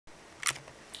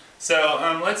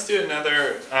So let's do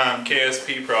another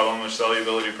Ksp problem, or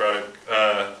solubility product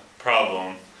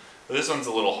problem. This one's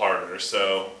a little harder,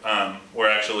 so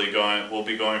we'll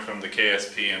be going from the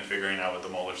Ksp and figuring out what the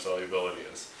molar solubility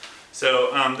is.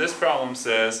 So this problem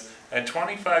says, at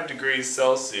 25 degrees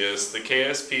Celsius, the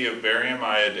Ksp of barium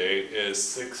iodate is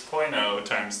 6.0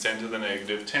 times 10 to the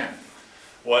negative 10.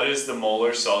 What is the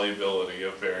molar solubility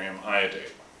of barium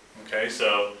iodate? Okay,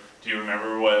 so do you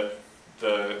remember what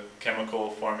the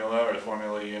chemical formula or the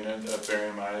formula unit of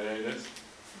barium iodate is?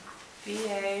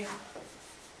 Ba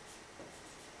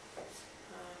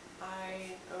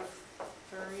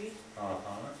IO3.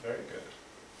 Very good.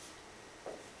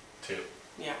 2.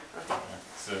 Yeah. Okay.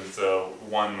 So it's a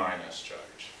 1 minus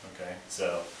charge. Okay,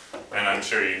 so, and I'm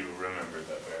sure you remembered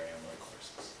that barium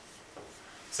courses.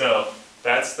 So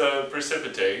that's the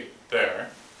precipitate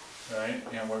there, right?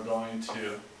 And we're going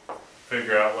to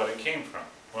figure out what it came from.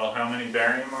 Well, how many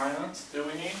barium ions do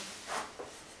we need?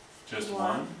 Just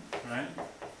one, right?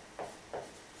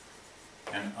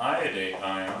 And iodate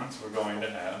ions, we're going to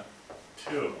have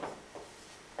 2.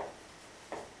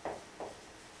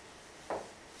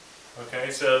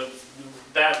 Okay, so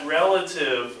that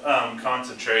relative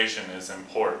concentration is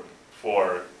important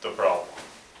for the problem.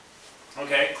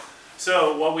 Okay,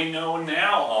 so what we know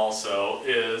now also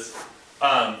is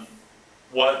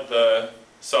what the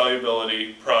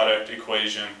solubility product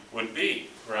equation would be,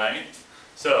 right?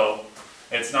 So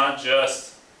it's not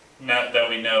just that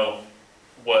we know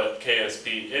what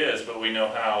Ksp is, but we know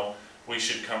how we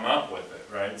should come up with it,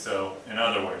 right? So in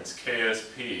other words,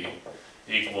 Ksp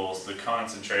equals the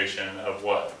concentration of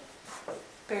what?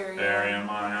 Barium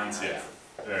ions, yeah.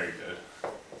 Very good.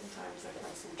 Times that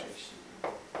concentration.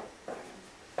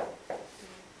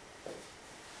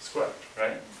 Squared,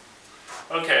 right?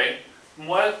 Okay,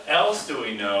 what else do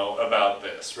we know about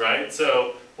this, right?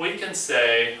 So we can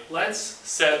say, let's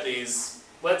set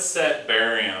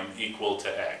barium equal to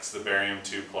X, the barium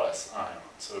 2 plus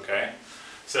ions, okay?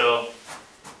 So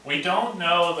we don't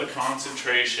know the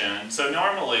concentration, so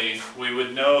normally we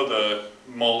would know the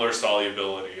molar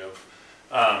solubility of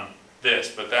this,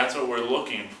 but that's what we're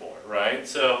looking for, right?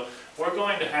 So we're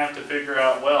going to have to figure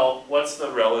out, well, what's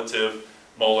the relative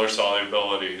molar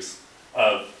solubilities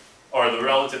of, or the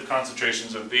relative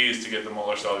concentrations of these to get the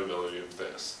molar solubility of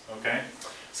this, okay?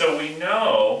 So we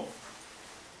know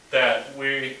that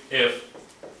if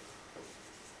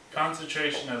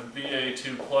concentration of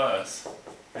Ba2 plus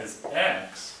is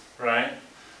X, right?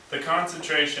 The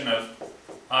concentration of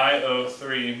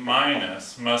IO3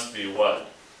 minus must be what?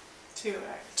 2X.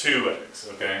 2X,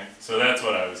 okay? So that's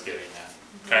what I was getting at.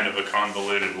 Kind of a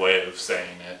convoluted way of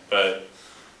saying it, but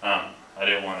I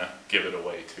didn't want to give it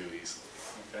away too easily,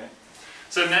 okay?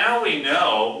 So now we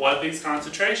know what these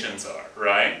concentrations are,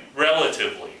 right?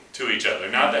 Relatively to each other.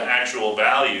 Not the actual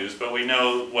values, but we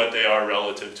know what they are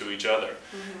relative to each other.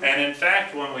 And in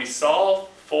fact, when we solve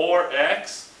for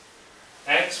X,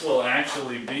 X will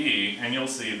actually be, and you'll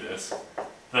see this,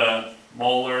 the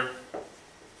molar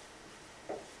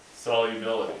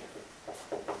solubility.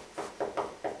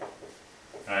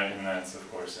 Right, and that's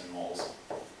of course in moles.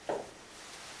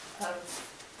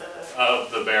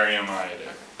 Of the barium iodate,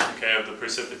 okay, of the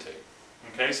precipitate.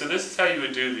 Okay, so this is how you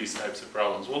would do these types of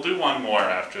problems. We'll do one more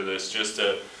after this just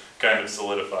to kind of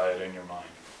solidify it in your mind.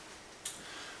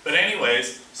 But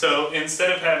anyways, so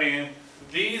instead of having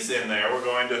these in there, we're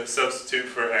going to substitute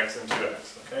for X and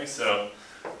 2X, okay? So,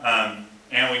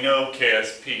 and we know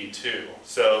Ksp too.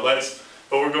 So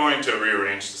but we're going to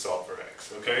rearrange to solve for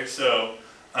X, okay? So,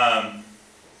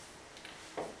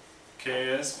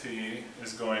 Ksp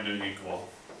is going to equal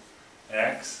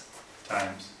X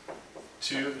times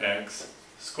 2X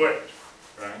squared,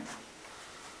 right?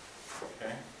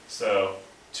 Okay, so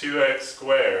 2X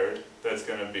squared, that's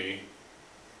going to be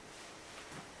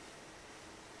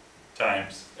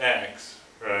times X,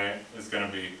 right, is going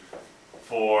to be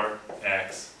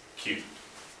 4X cubed,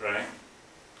 right?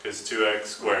 Because 2X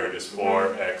squared is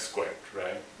 4X squared,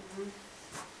 right?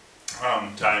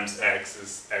 Times X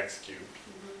is X cubed.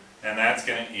 And that's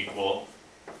going to equal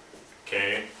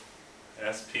Ksp,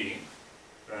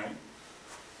 right?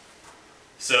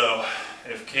 So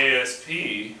if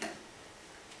Ksp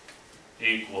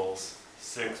equals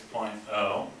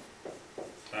 6.0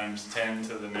 times 10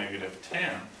 to the negative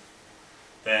 10th,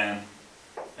 then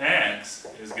X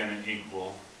is going to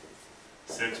equal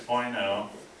 6.0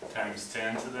 times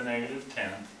 10 to the negative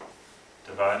 10th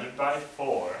divided by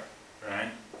 4,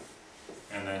 right?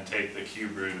 And then take the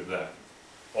cube root of that.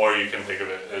 Or you can think of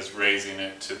it as raising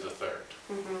it to the third.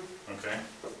 Okay?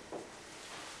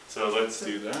 So let's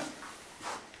do that.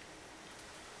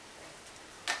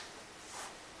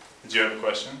 Did you have a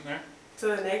question there? To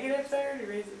the negative third, you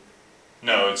raise it.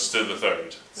 No, it's to the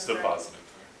third. It's the Okay. positive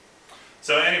third.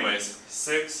 So anyways,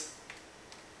 6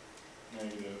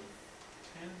 negative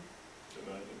 10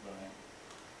 divided by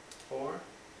 4.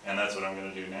 And that's what I'm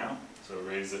going to do now. So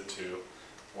raise it to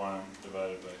 1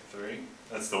 divided by 3.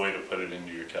 That's the way to put it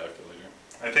into your calculator.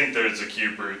 I think there's a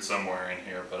cube root somewhere in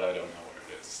here, but I don't know what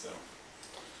it is. So,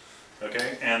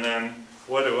 okay, and then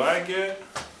what do I get?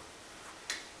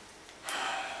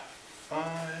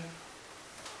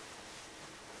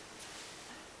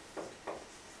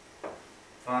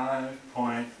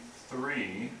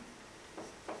 5.3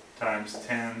 times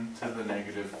 10 to the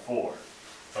negative 4.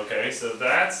 Okay, so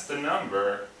that's the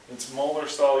number. It's molar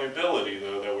solubility,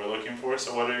 though, that we're looking for.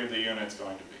 So what are the units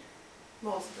going to be?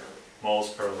 Moles per liter.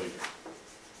 Moles per liter.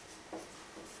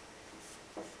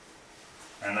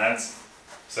 And that's,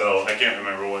 so I can't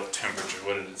remember what temperature,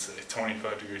 what did it say?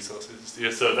 25 degrees Celsius?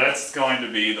 Yeah, so that's going to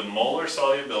be the molar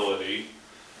solubility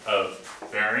of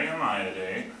barium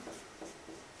iodate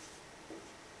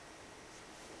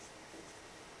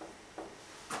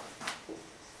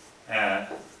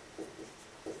at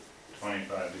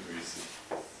 25 degrees C.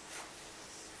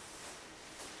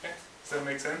 Okay, does that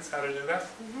make sense, how to do that?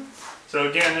 Mm-hmm. So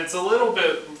again, it's a little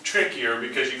bit trickier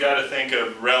because you got to think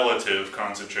of relative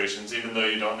concentrations even though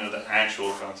you don't know the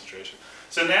actual concentration.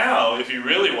 So now, if you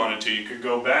really wanted to, you could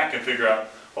go back and figure out,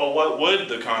 well, what would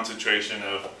the concentration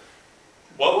of,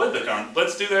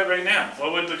 let's do that right now.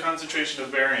 What would the concentration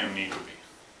of barium need to be?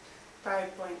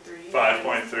 5.3.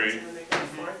 5.3. To the negative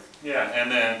fourth. Yeah, and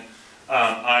then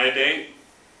iodate,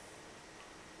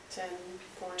 10.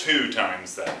 2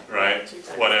 times that, right? 2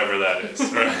 times. Whatever that is,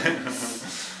 right?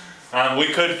 We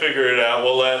could figure it out.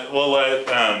 We'll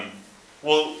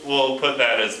put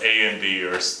that as A and B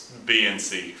or B and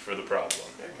C for the problem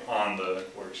Okay. on the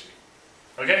worksheet.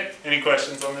 Okay, any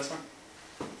questions on this one?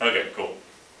 Okay, cool.